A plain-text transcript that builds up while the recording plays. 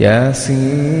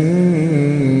ياسين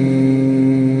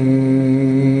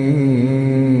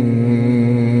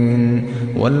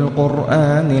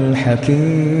والقرآن الحكيم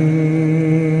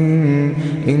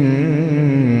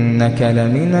إنك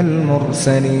لمن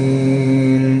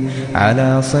المرسلين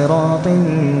على صراط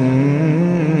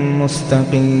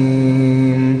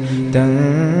مستقيم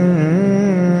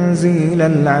تنزيل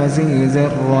العزيز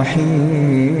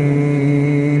الرحيم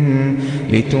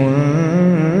لتنذر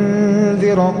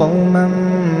قوما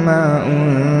ما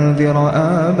أنذر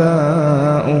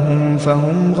آباؤهم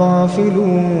فهم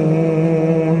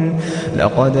غافلون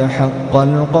لقد حق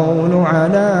القول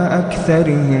على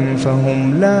أكثرهم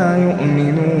فهم لا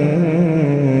يؤمنون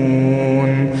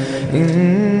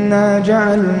إنا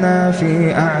جعلنا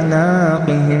في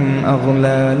أعناقهم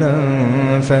أغلالا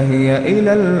فهي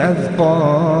إلى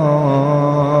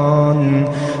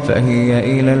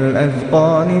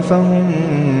الأذقان فهم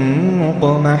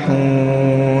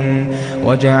مقمحون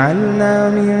وجعلنا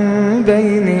من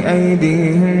بين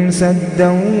أيديهم سدا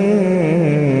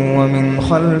ومن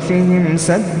خلفهم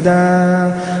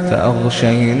سدا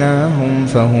فأغشيناهم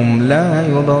فهم لا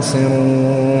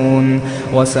يبصرون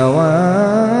وسواء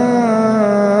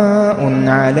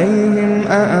عليهم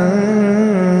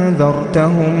أأنذرتهم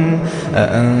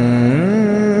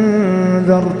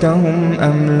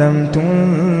أم لم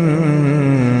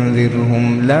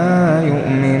تنذرهم لا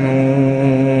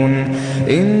يؤمنون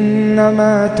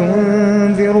إنما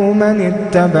تنذر من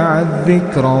اتبع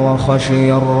الذكر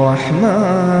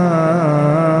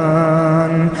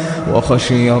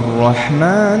وخشي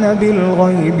الرحمن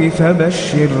بالغيب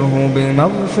فبشره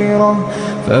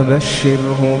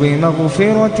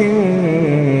بمغفرة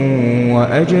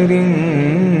وأجر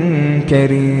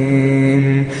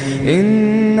كريم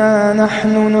إنا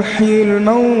نحن نحيي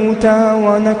الموتى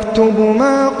ونكتب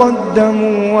ما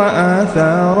قدموا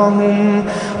وآثارهم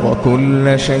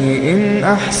وكل شيء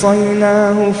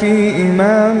أحصيناه في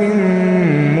إمام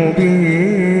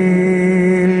مبين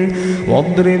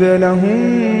واضرب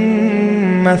لهم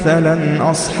مثلا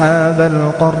أصحاب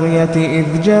القرية إذ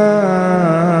جاءها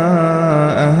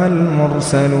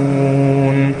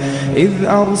المرسلون إذ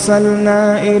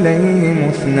أرسلنا إليهم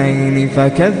 2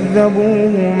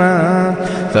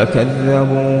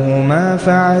 فكذبوهما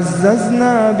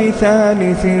فعززنا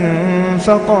بثالث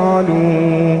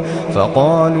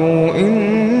فقالوا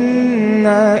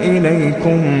إنا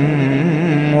إليكم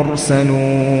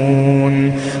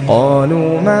مرسلون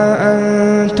قالوا ما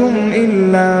أنتم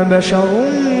إلا بشر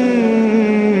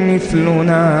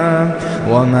مثلنا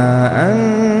وما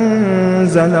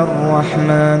أنزل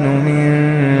الرحمن من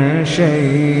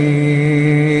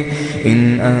شيء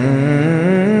إن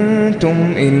أنتم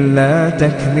إلا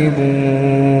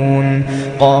تكذبون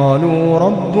قالوا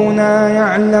ربنا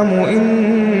يعلم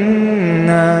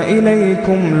إنا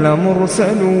إليكم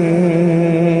لمرسلون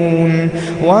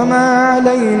وما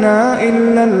علينا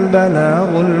إلا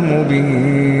البلاغ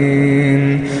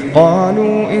المبين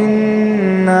قالوا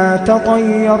إنا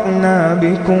تطيرنا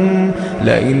بكم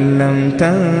لئن لم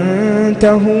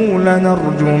تنتهوا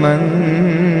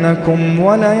لنرجمنكم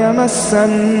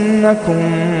وليمسنكم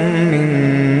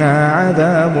منا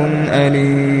عذاب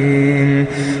أليم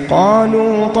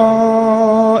قالوا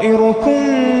طائركم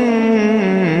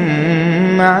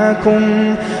معكم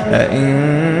أئن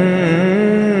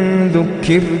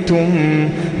ذكرتم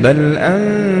بل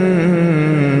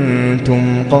أنتم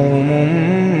قوم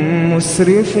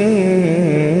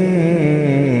مسرفون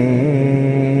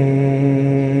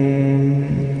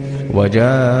وجاء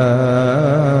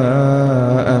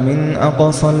من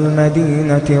أقصى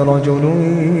المدينة رجل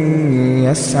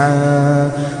يسعى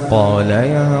قال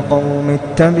يا قوم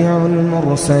اتبعوا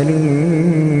المرسلين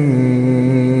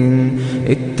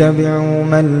اتبعوا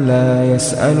من لا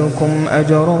يسألكم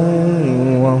أجرا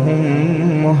وهم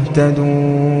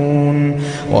مهتدون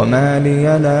وما لي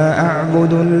لا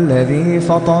أعبد الذي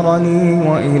فطرني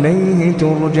وإليه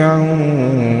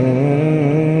ترجعون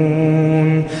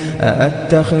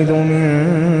أأتخذ من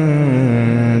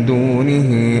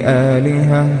دونه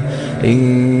آلهة إن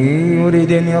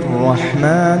يردني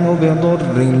الرحمن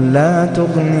بضر لا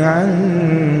تغن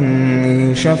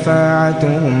عني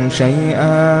شفاعتهم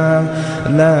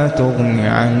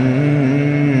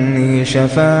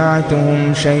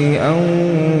شيئا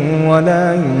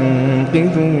ولا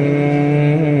ينقذون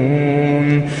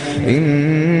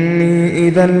إني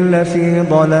إذا لفي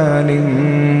ضلال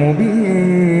مبين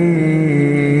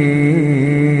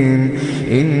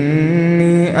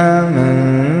إني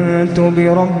آمنت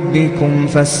بربكم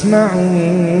فاسمعون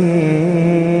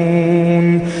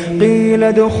قيل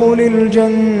ادخل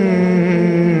الجنة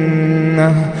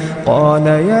قال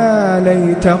يا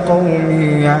ليت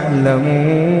قومي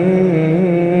يعلمون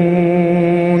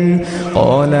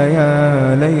قال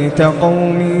يا ليت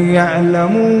قومي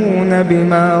يعلمون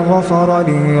بما غفر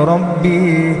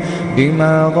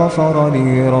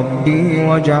لي ربي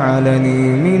وجعلني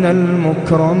من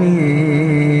المكرمين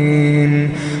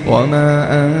وما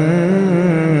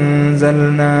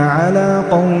أنزلنا على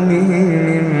قومه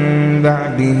من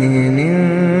بعده من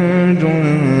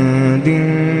جند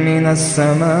من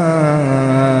السماء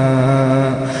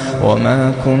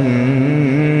وما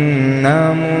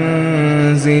كنا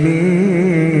منزلين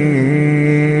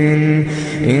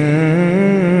إن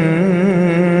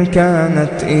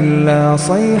كانت إلا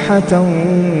صيحة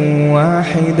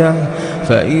واحدة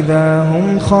فإذا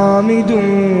هم خامدون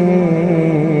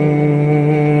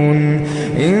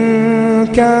إن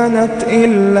كانت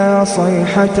إلا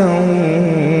صيحة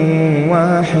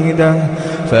واحدة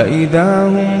فإذا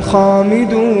هم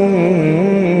خامدون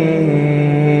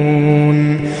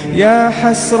يا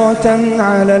حسرة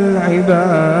على العباد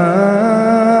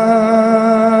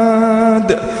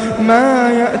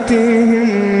ما يأتيهم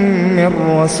من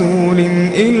رسول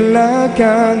إلا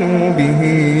كانوا به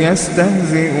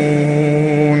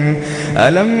يستهزئون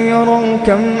ألم يروا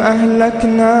كم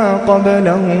أهلكنا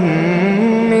قبلهم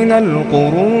من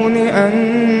القرون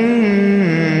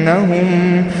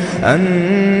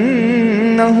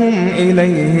أنهم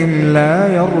إليهم لا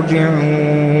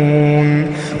يرجعون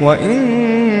وإن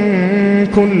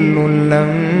كل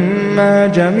لما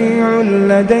جميع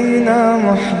لدينا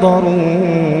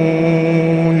محضرون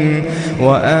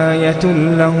وآية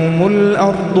لهم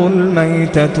الأرض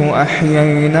الميتة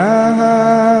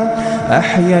أحييناها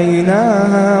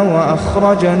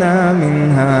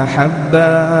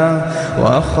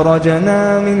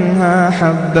وأخرجنا منها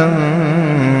حبا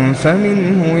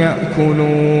فمنه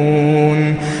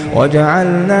يأكلون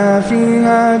وجعلنا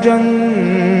فيها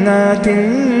جنات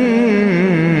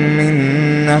من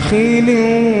نخيل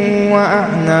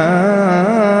وأعناب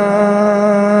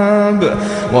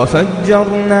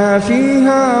وفجرنا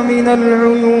فيها من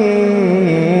العيون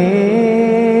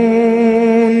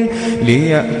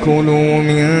ليأكلوا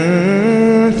من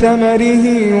ثمره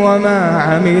وما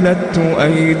عملته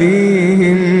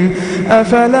أيديهم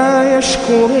أفلا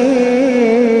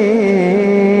يشكرون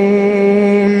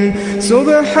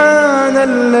سبحان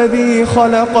الذي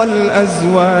خلق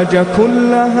الأزواج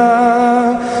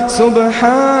كلها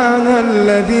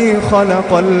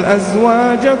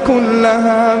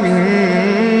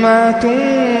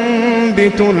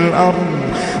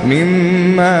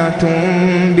مما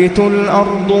تنبت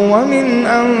الأرض ومن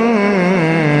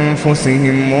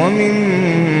أنفسهم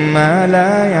ومما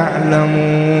لا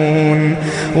يعلمون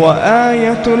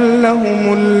وآية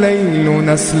لهم الليل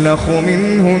نسلخ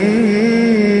منه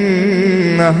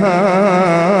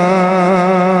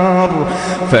النهار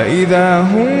فإذا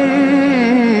هم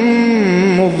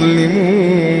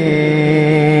مظلمون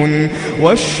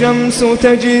والشمس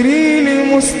تجري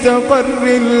لمستقر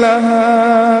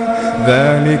لها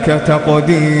ذلك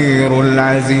تقدير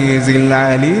العزيز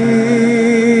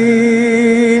العليم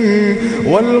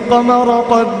والقمر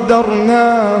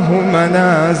قدرناه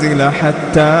منازل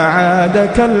حتى عاد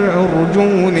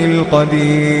كالعرجون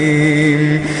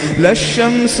القديم لا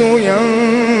الشمس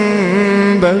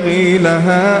ينبغي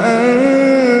لها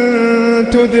أن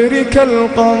تدرك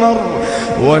القمر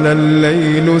ولا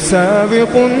الليل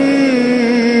سابق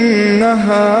النهار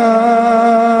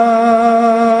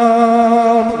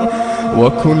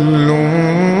وكل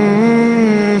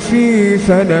في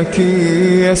فلك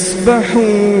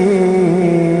يسبحون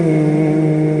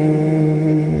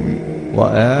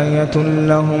وآية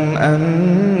لهم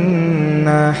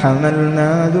أنا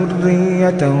حملنا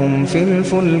ذريتهم في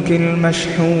الفلك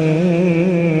المشحون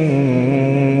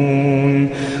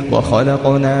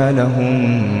وخلقنا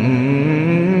لهم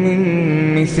من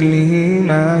مثله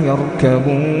ما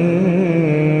يركبون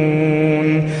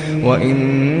وإن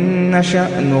نشأ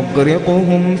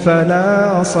نغرقهم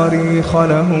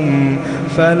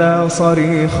فلا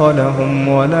صريخ لهم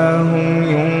ولا هم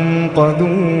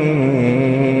ينقذون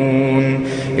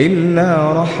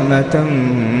إلا رحمة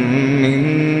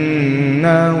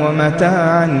منا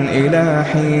ومتاعا إلى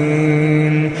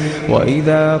حين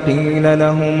وإذا قيل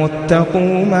لهم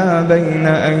اتقوا ما بين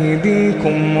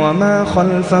أيديكم وما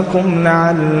خلفكم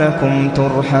لعلكم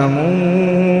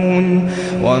ترحمون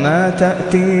وما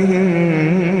تأتيهم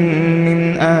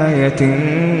من آية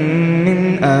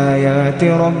من آيات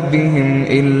ربهم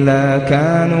إلا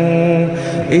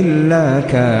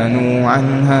كانوا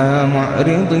عنها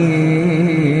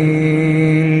معرضين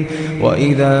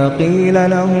وإذا قيل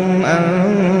لهم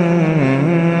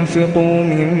أنفقوا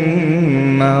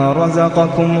مما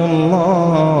رزقكم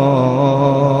الله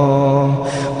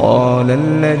قال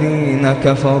الذين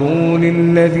كفروا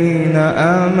للذين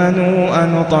آمنوا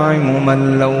أنطعم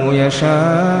من لو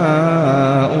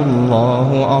يشاء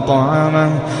الله أطعمه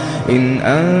إن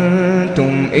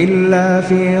أنتم إلا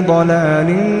في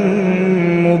ضلال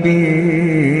مبين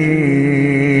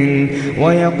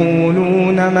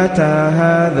ويقولون متى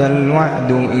هذا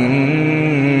الوعد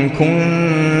إن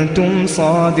كنتم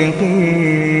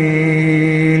صادقين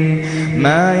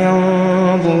ما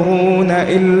ينظرون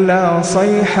إلا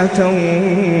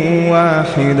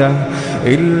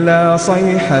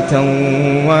صيحة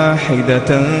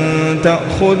واحدة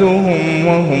تأخذهم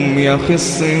وهم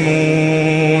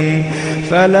يخصمون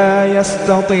فلا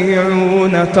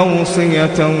يستطيعون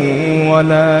توصية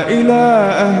ولا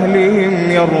إلى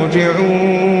أهلهم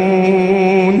يرجعون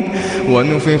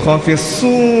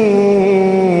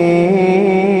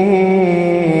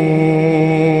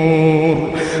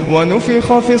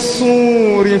ونفخ في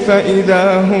الصور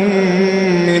فإذا هم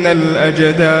من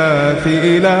الأجداث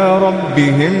إلى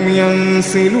ربهم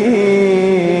ينسلون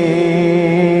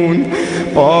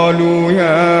قالوا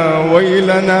يا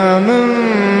ويلنا من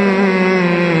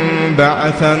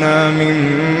بعثنا من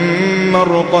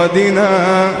مرقدنا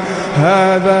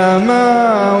هذا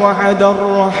ما وعد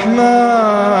الرحمن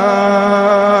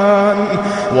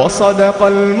وصدق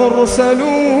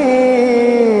المرسلون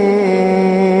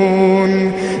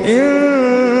إن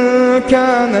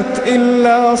كانت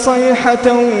إلا صيحة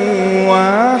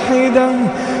واحدة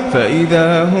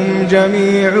فإذا هم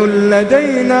جميع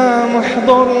لدينا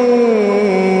محضرون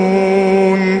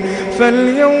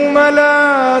فاليوم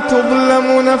لا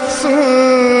تظلم نفس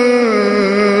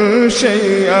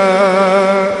شيئا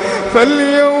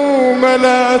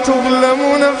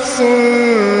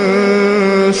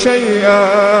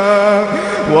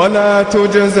ولا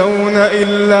تجزون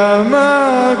إلا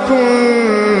ما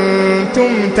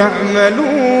كنتم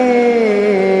تعملون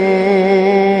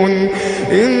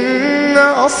إن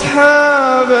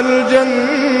أصحاب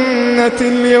الجنة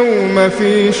اليوم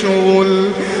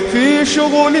في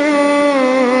شغل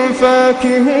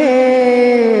فاكهون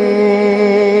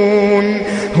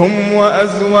هم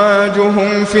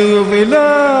وأزواجهم في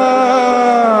ظلال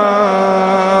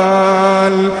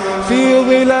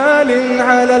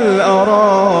على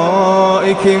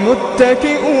الأرائك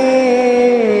متكئون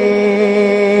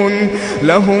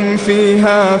لهم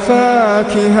فيها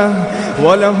فاكهة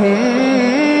ولهم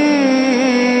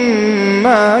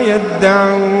ما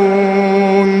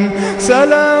يدعون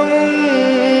سلام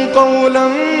قولا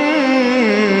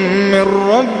من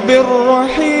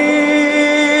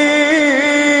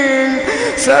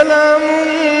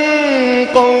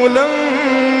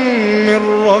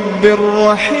رب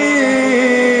رحيم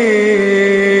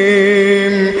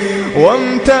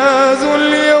وامتازوا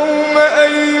اليوم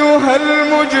أيها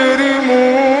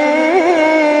المجرمون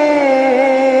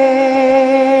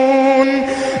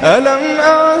ألم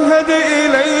أعهد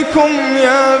إليكم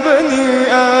يا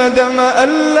بني آدم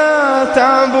ألا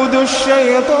تعبدوا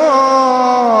الشيطان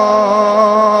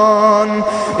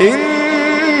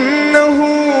إنه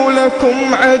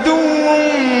لكم عدو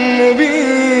مبين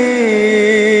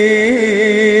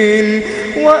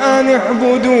وأن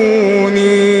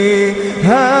اعبدوني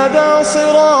هذا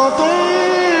صراط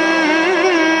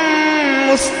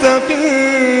مستقيم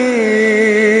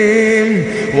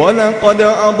ولقد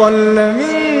أضل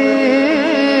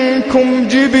منكم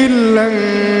جبلا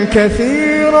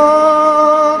كثيرا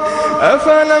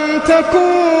أفلم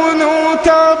تكونوا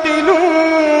تعقلون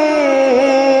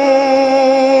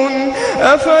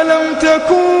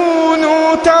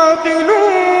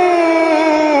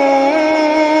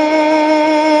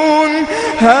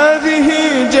هذه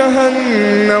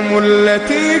جهنم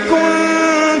التي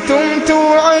كنتم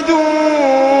توعدون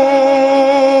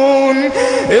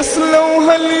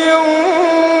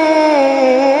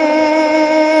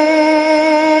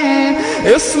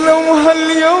اصلوها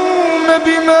اليوم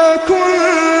بما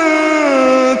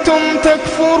كنتم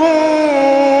تكفرون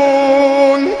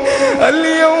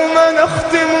اليوم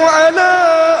نختم على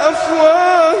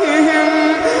أفواههم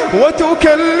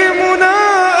وتكلمنا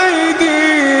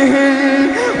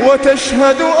أيديهم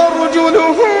وتشهد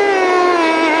أرجلهم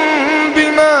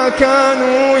بما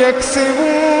كانوا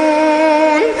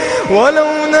يكسبون ولو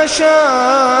نشاء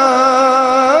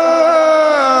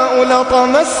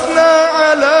لطمسنا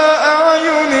على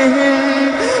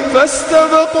أعينهم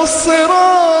فاستبقوا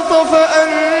الصراط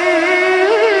فأنا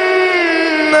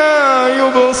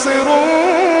يبصرون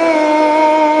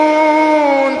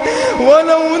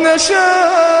ولو نشاء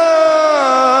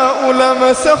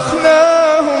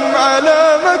لمسخناهم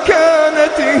على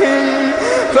مكانتهم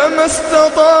فما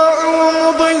استطاعوا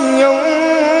مضيا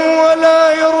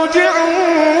ولا يرجعون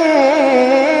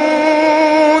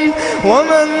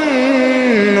ومن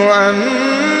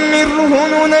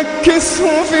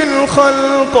ننكسه في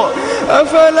الخلق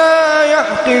أفلا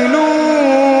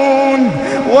يعقلون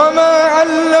وما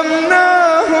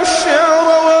علمناه الشعر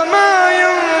وما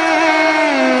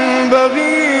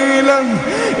ينبغي له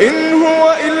إن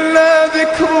هو إلا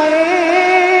ذكر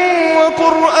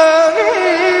وقرآن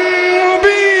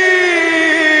مبين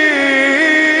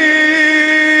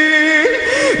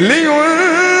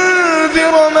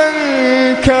لينذر من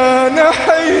كان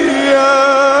حيا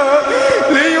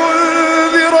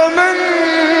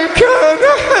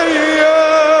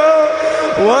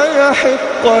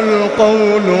ويحق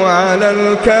القول على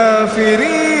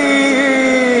الكافرين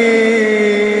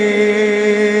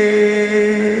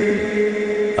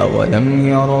أولم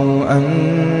يروا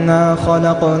أنا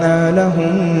خلقنا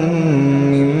لهم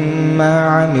مما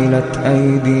عملت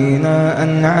أيدينا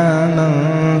أنعاما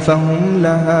فهم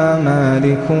لها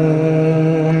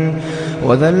مالكون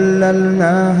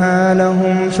وذللناها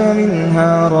لهم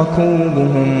فمنها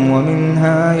ركوبهم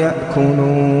ومنها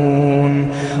يأكلون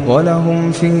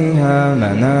ولهم فيها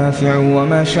منافع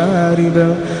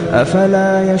ومشارب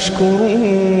أفلا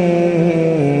يشكرون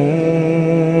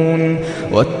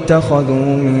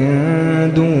واتخذوا من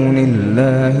دون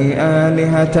الله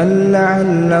آلهة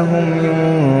لعلهم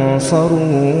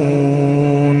ينصرون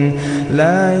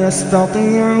لا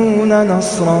يستطيعون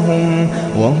نصرهم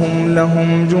وهم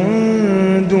لهم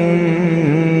جند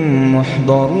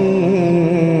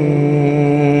محضرون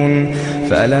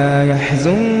فلا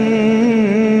يحزنك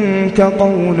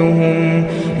قولهم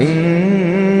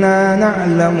إنا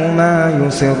نعلم ما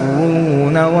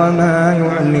يسرون وما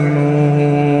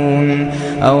يعلنون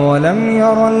أولم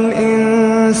ير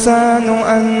الإنسان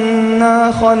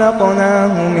أنا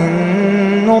خلقناه من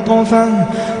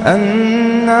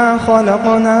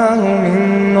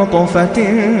نطفة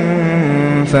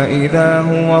فإذا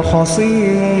هو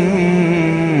خصيم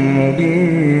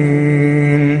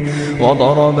مبين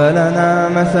وضرب لنا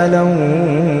مثلا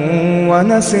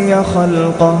ونسي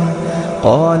خلقه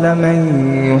قال من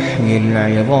يحيي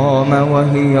العظام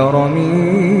وهي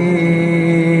رميم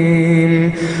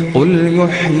قل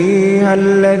يحييها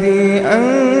الذي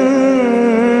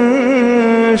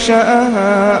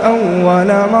أنشأها أول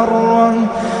مرة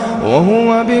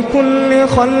وهو بكل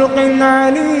خلق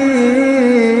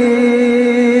عليم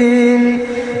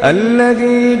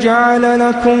الذي جعل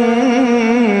لكم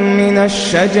من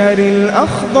الشجر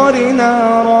الأخضر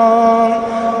نارا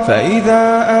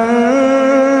فإذا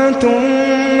أنتم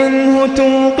منه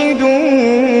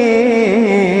توقدون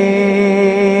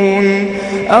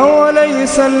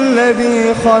أوليس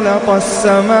الذي خلق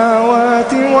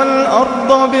السماوات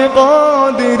والأرض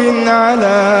بقادر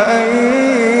على أن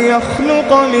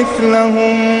يخلق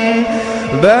مثلهم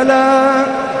بلى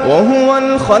وهو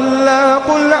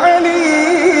الخلاق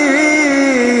العليم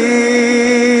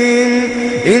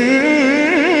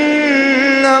إنما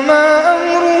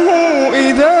أمره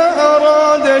إذا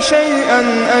أراد شيئا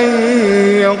أن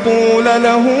يقول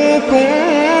له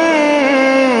كن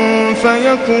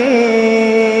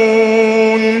فيكون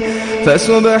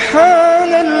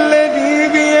فسبحان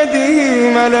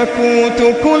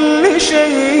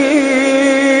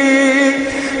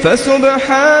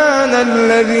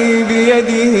الذي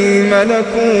بيده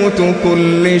ملكوت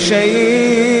كل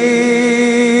شيء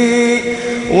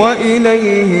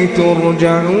وإليه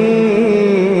ترجعون